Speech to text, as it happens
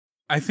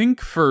I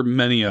think for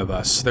many of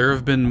us, there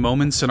have been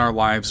moments in our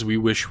lives we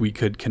wish we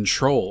could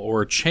control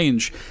or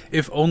change,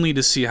 if only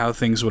to see how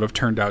things would have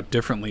turned out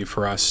differently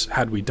for us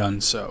had we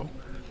done so.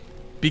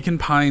 Beacon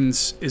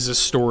Pines is a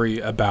story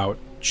about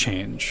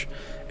change.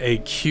 A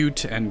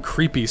cute and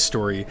creepy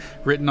story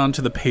written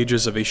onto the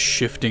pages of a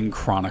shifting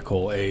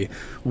chronicle, a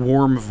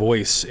warm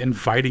voice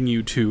inviting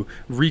you to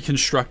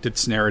reconstruct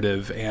its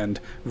narrative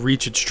and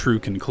reach its true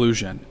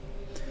conclusion.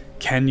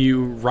 Can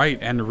you write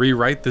and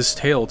rewrite this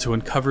tale to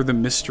uncover the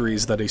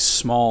mysteries that a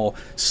small,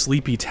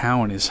 sleepy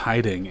town is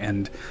hiding,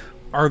 and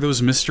are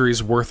those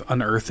mysteries worth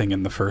unearthing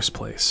in the first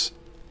place?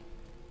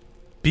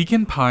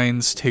 Beacon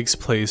Pines takes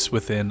place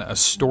within a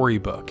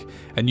storybook,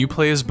 and you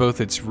play as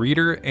both its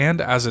reader and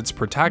as its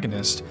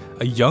protagonist,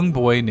 a young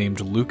boy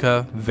named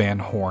Luca Van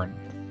Horn.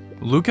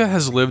 Luca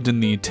has lived in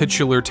the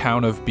titular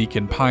town of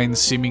Beacon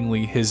Pines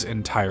seemingly his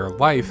entire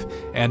life,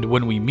 and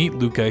when we meet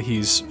Luca,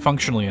 he's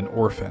functionally an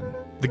orphan.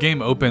 The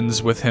game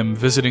opens with him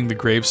visiting the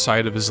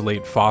gravesite of his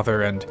late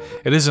father, and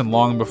it isn't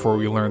long before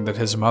we learn that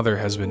his mother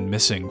has been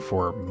missing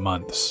for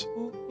months.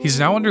 He's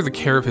now under the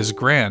care of his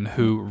gran,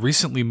 who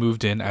recently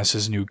moved in as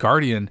his new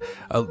guardian,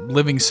 a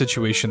living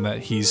situation that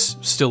he's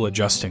still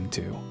adjusting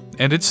to.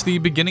 And it's the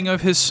beginning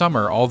of his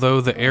summer, although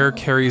the air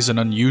carries an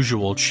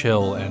unusual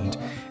chill, and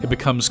it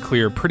becomes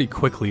clear pretty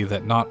quickly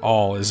that not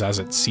all is as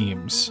it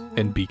seems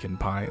in Beacon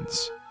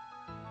Pines.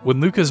 When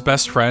Luca's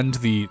best friend,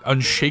 the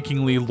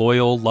unshakingly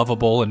loyal,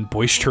 lovable, and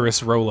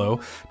boisterous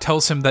Rolo,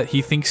 tells him that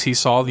he thinks he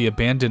saw the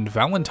abandoned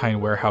Valentine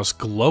warehouse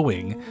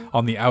glowing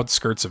on the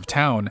outskirts of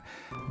town,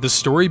 the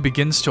story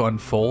begins to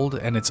unfold,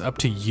 and it's up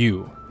to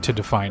you to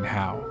define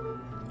how.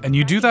 And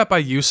you do that by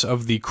use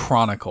of the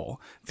Chronicle,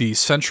 the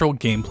central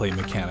gameplay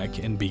mechanic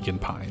in Beacon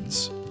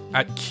Pines.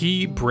 At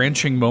key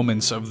branching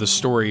moments of the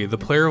story, the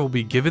player will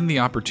be given the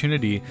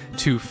opportunity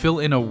to fill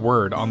in a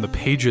word on the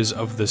pages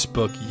of this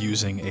book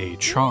using a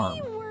charm.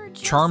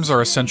 Charms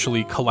are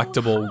essentially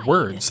collectible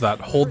words that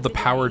hold the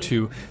power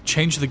to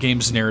change the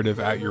game's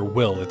narrative at your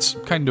will. It's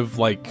kind of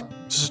like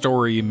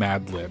story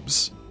Mad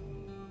Libs.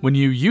 When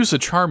you use a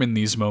charm in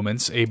these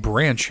moments, a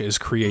branch is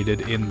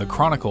created in the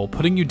Chronicle,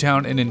 putting you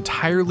down an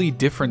entirely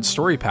different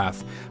story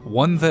path,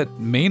 one that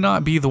may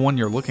not be the one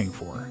you're looking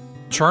for.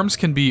 Charms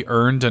can be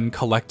earned and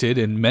collected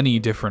in many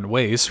different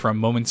ways, from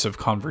moments of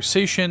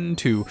conversation,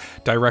 to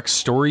direct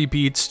story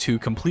beats, to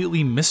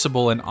completely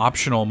missable and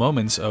optional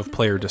moments of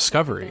player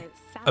discovery.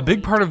 A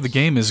big part of the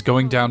game is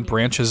going down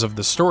branches of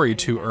the story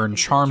to earn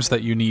charms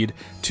that you need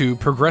to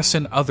progress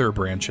in other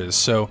branches,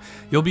 so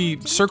you'll be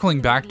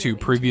circling back to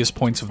previous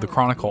points of the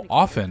Chronicle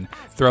often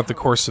throughout the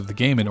course of the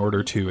game in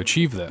order to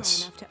achieve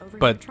this.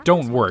 But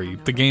don't worry,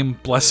 the game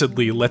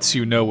blessedly lets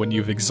you know when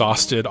you've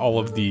exhausted all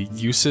of the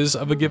uses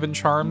of a given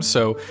charm,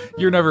 so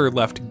you're never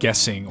left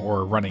guessing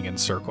or running in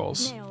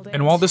circles.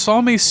 And while this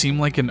all may seem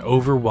like an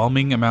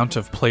overwhelming amount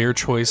of player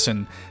choice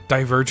and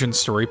divergent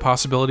story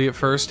possibility at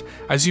first,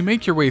 as you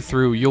make your way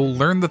through, you'll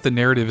learn that the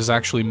narrative is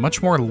actually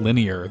much more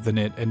linear than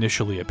it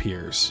initially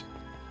appears.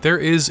 There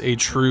is a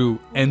true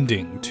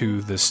ending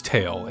to this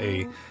tale,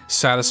 a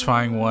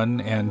satisfying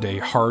one and a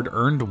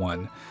hard-earned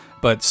one,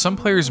 but some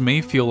players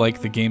may feel like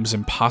the game's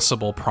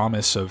impossible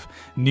promise of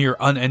near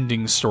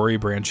unending story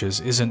branches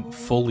isn't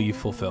fully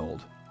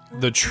fulfilled.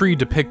 The tree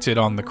depicted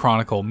on the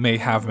Chronicle may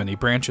have many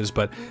branches,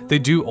 but they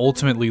do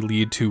ultimately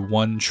lead to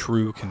one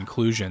true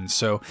conclusion,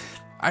 so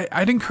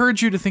I'd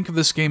encourage you to think of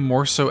this game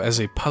more so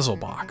as a puzzle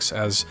box,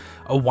 as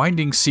a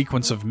winding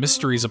sequence of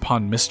mysteries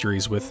upon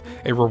mysteries with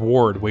a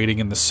reward waiting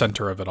in the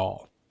center of it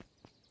all.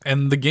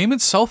 And the game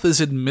itself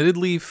is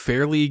admittedly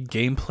fairly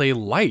gameplay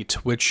light,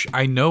 which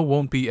I know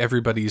won't be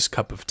everybody's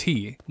cup of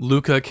tea.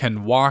 Luca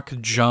can walk,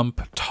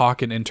 jump,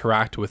 talk, and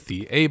interact with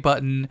the A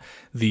button.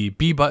 The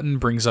B button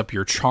brings up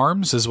your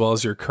charms as well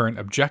as your current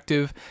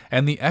objective,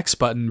 and the X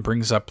button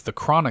brings up the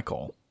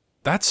Chronicle.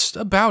 That's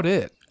about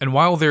it. And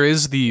while there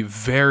is the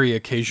very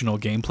occasional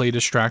gameplay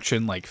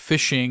distraction like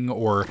fishing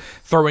or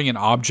throwing an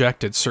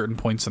object at certain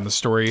points in the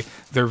story,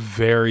 they're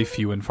very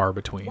few and far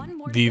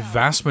between. The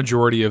vast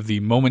majority of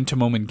the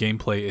moment-to-moment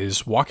gameplay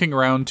is walking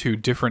around to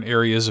different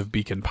areas of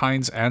Beacon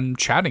Pines and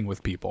chatting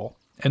with people.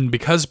 And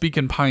because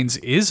Beacon Pines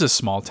is a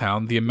small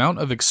town, the amount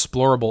of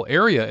explorable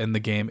area in the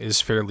game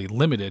is fairly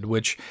limited,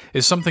 which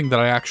is something that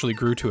I actually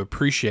grew to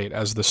appreciate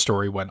as the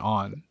story went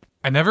on.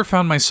 I never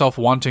found myself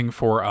wanting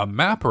for a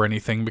map or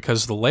anything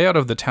because the layout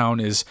of the town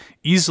is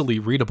easily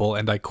readable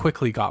and I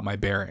quickly got my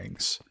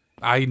bearings.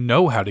 I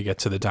know how to get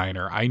to the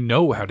diner, I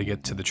know how to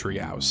get to the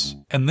treehouse.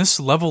 And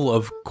this level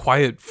of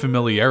quiet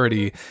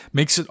familiarity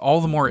makes it all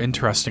the more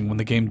interesting when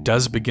the game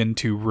does begin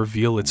to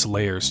reveal its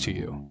layers to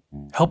you.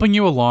 Helping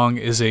you along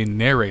is a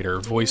narrator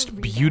voiced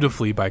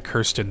beautifully by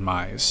Kirsten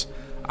Mize.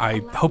 I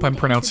hope I'm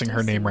pronouncing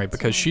her name right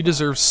because she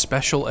deserves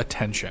special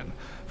attention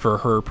for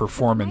her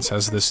performance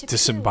as this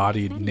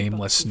disembodied,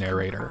 nameless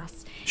narrator.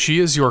 She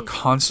is your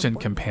constant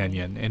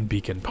companion in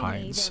Beacon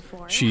Pines.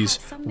 She's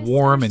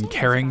warm and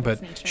caring,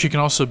 but she can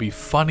also be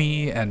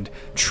funny and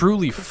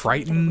truly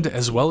frightened,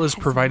 as well as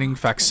providing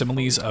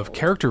facsimiles of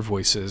character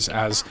voices,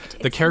 as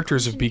the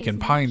characters of Beacon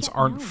Pines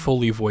aren't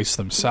fully voiced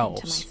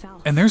themselves.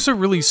 And there's a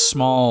really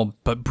small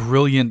but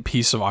brilliant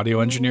piece of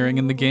audio engineering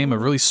in the game, a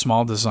really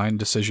small design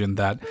decision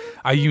that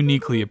I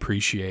uniquely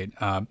appreciate.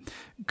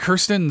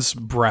 Kirsten's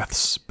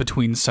breaths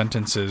between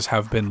sentences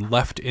have been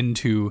left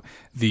into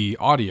the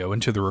audio,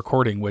 into the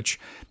recording, which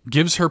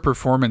gives her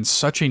performance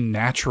such a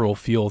natural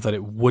feel that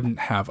it wouldn't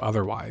have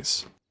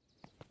otherwise.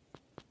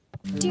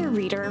 Dear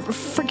reader,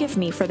 forgive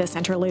me for this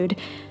interlude.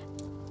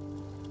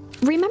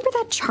 Remember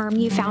that charm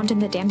you found in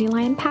the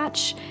dandelion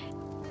patch?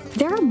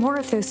 There are more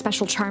of those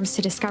special charms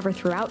to discover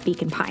throughout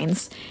Beacon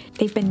Pines.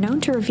 They've been known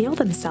to reveal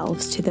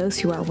themselves to those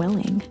who are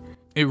willing.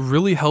 It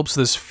really helps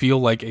this feel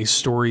like a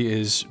story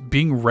is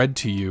being read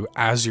to you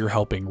as you're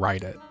helping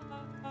write it.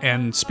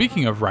 And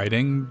speaking of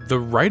writing, the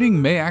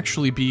writing may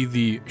actually be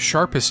the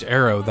sharpest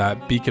arrow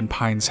that Beacon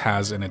Pines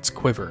has in its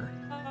quiver.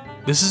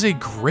 This is a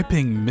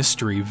gripping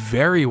mystery,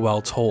 very well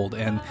told,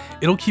 and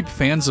it'll keep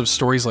fans of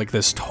stories like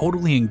this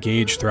totally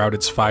engaged throughout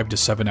its 5 to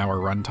 7 hour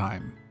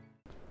runtime.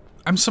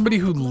 I'm somebody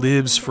who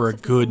lives for a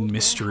good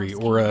mystery,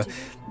 or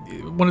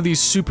one of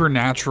these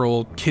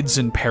supernatural, kids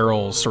in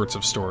peril sorts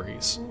of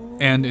stories.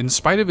 And in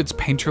spite of its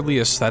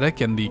painterly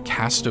aesthetic and the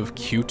cast of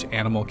cute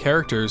animal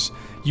characters,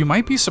 you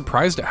might be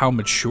surprised at how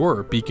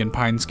mature Beacon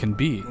Pines can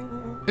be.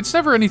 It's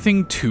never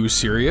anything too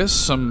serious,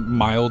 some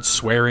mild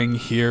swearing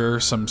here,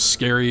 some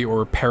scary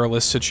or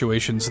perilous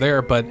situations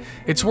there, but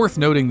it's worth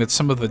noting that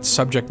some of its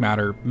subject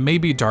matter may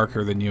be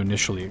darker than you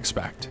initially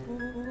expect.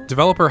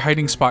 Developer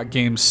Hiding Spot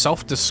Games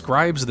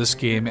self-describes this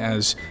game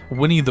as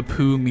Winnie the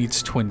Pooh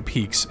meets Twin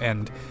Peaks,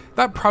 and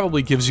that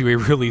probably gives you a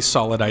really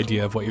solid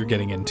idea of what you're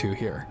getting into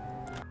here.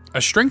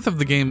 A strength of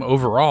the game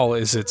overall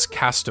is its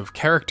cast of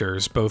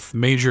characters, both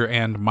major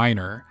and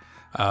minor.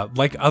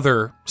 Like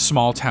other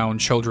small-town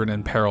children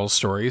in peril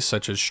stories,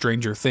 such as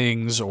Stranger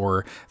Things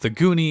or The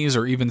Goonies,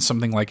 or even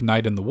something like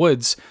Night in the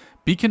Woods,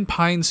 Beacon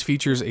Pines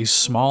features a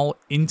small,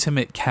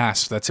 intimate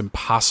cast that's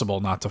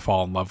impossible not to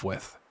fall in love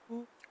with.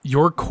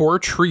 Your core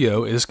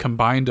trio is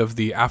combined of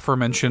the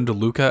aforementioned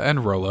Luca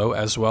and Rollo,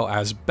 as well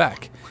as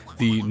Beck,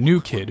 the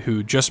new kid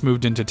who just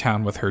moved into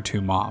town with her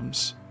 2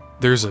 moms.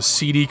 There's a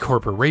seedy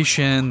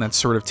corporation that's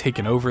sort of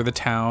taken over the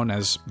town,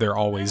 as there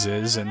always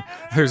is, and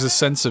there's a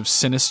sense of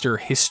sinister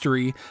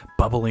history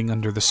bubbling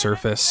under the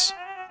surface.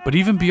 But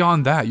even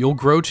beyond that, you'll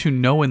grow to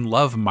know and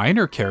love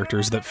minor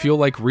characters that feel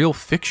like real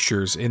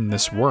fixtures in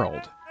this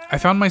world. I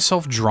found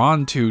myself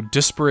drawn to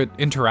disparate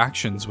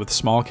interactions with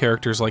small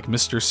characters like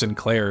Mr.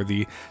 Sinclair,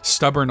 the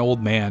stubborn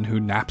old man who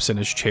naps in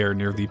his chair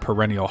near the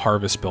Perennial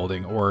Harvest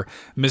building, or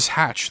Miss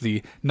Hatch,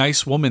 the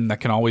nice woman that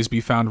can always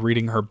be found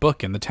reading her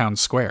book in the town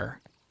square.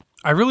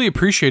 I really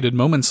appreciated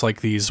moments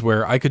like these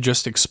where I could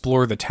just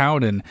explore the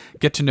town and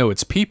get to know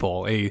its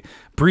people, a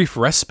brief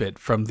respite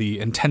from the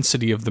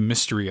intensity of the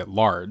mystery at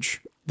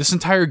large. This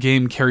entire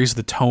game carries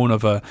the tone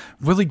of a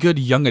really good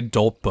young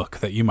adult book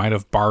that you might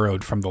have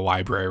borrowed from the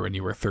library when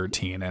you were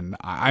 13, and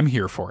I'm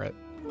here for it.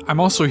 I'm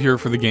also here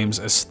for the game's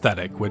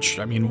aesthetic, which,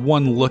 I mean,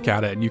 one look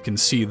at it and you can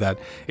see that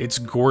it's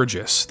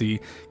gorgeous. The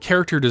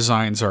character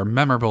designs are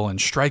memorable and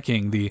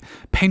striking. The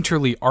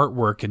painterly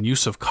artwork and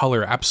use of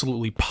color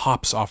absolutely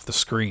pops off the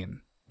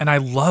screen. And I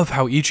love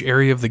how each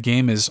area of the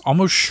game is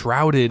almost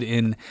shrouded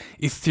in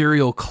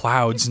ethereal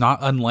clouds, not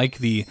unlike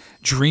the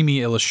dreamy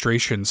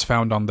illustrations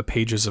found on the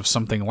pages of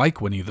something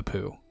like Winnie the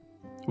Pooh.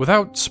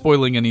 Without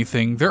spoiling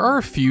anything, there are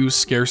a few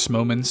scarce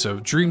moments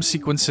of dream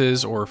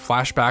sequences or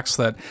flashbacks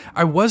that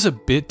I was a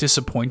bit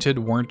disappointed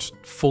weren't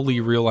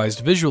fully realized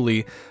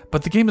visually,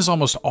 but the game is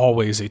almost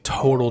always a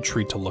total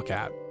treat to look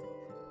at.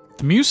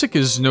 The music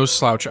is no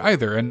slouch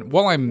either, and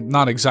while I'm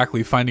not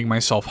exactly finding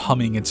myself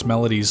humming its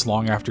melodies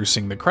long after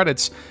seeing the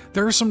credits,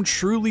 there are some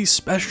truly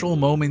special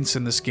moments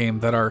in this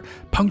game that are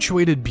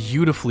punctuated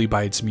beautifully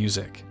by its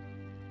music.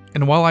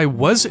 And while I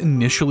was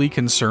initially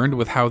concerned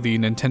with how the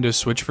Nintendo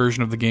Switch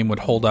version of the game would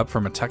hold up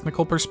from a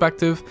technical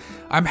perspective,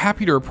 I'm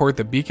happy to report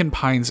that Beacon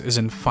Pines is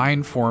in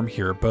fine form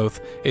here,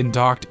 both in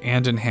docked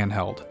and in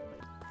handheld.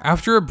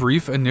 After a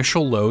brief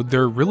initial load,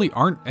 there really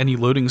aren't any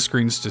loading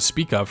screens to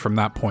speak of from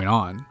that point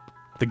on.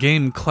 The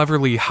game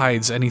cleverly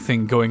hides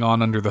anything going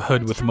on under the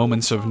hood with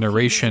moments of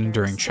narration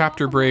during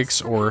chapter breaks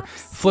or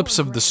flips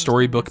of the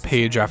storybook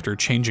page after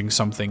changing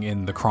something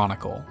in the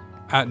chronicle.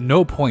 At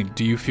no point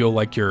do you feel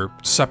like you're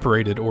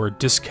separated or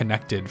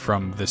disconnected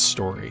from this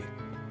story.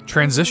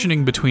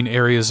 Transitioning between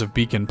areas of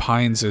Beacon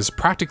Pines is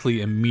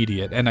practically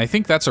immediate, and I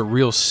think that's a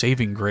real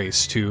saving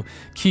grace to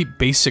keep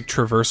basic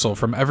traversal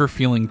from ever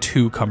feeling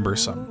too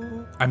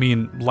cumbersome. I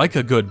mean, like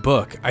a good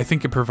book, I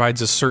think it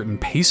provides a certain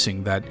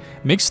pacing that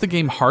makes the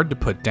game hard to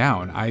put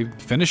down. I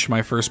finished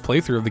my first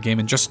playthrough of the game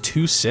in just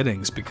 2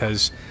 sittings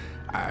because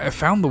I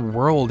found the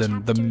world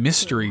and the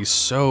mystery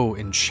so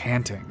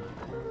enchanting.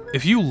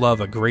 If you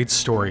love a great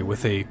story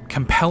with a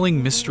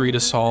compelling mystery to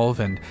solve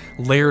and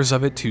layers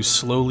of it to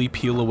slowly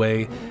peel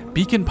away,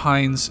 Beacon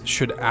Pines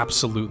should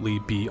absolutely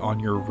be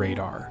on your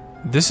radar.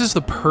 This is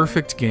the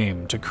perfect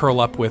game to curl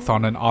up with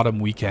on an autumn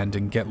weekend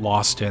and get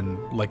lost in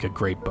like a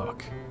great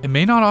book. It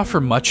may not offer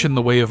much in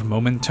the way of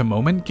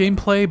moment-to-moment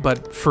gameplay,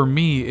 but for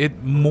me,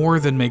 it more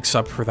than makes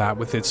up for that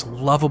with its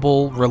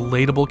lovable,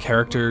 relatable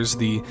characters,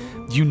 the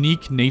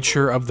unique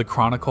nature of the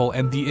chronicle,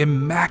 and the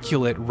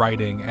immaculate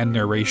writing and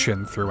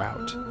narration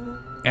throughout.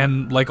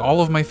 And like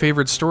all of my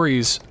favorite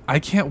stories, I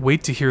can't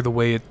wait to hear the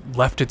way it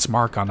left its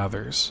mark on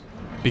others.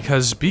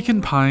 Because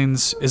Beacon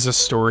Pines is a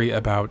story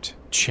about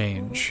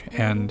change,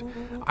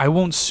 and I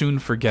won't soon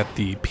forget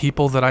the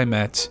people that I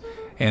met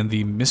and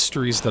the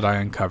mysteries that I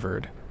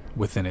uncovered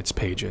within its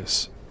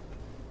pages.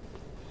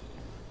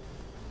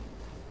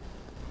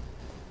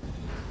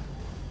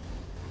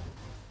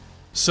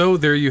 So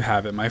there you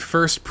have it, my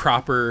first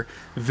proper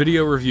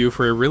video review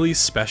for a really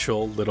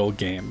special little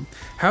game.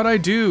 How'd I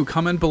do?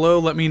 Comment below,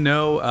 let me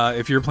know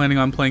if you're planning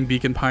on playing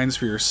Beacon Pines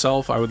for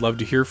yourself. I would love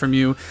to hear from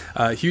you.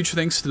 Huge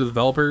thanks to the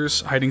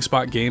developers, Hiding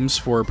Spot Games,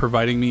 for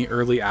providing me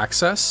early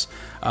access.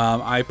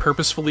 I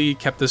purposefully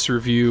kept this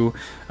review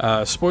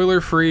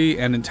spoiler-free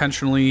and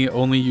intentionally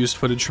only used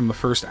footage from the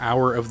first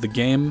hour of the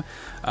game.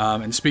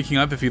 And speaking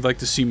of, if you'd like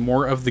to see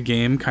more of the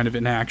game kind of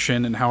in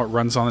action and how it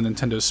runs on the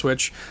Nintendo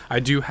Switch, I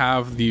do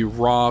have the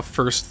raw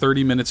first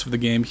 30 minutes of the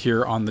game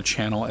here on the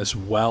channel as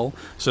well,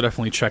 so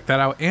definitely check that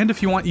out. And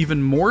if you want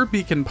even more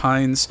Beacon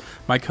Pines,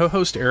 my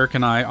co-host Eric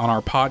and I on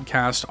our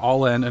podcast,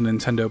 All In, a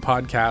Nintendo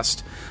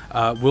podcast,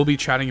 we'll be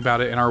chatting about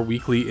it in our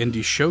weekly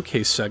Indie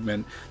Showcase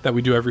segment that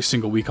we do every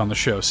single week on the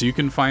show. So you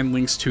can find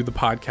links to the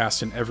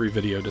podcast in every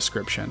video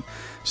description.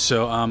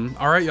 So,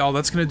 alright y'all,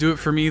 that's going to do it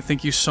for me.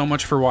 Thank you so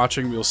much for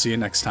watching. We'll see you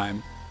next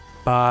time.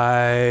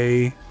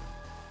 Bye.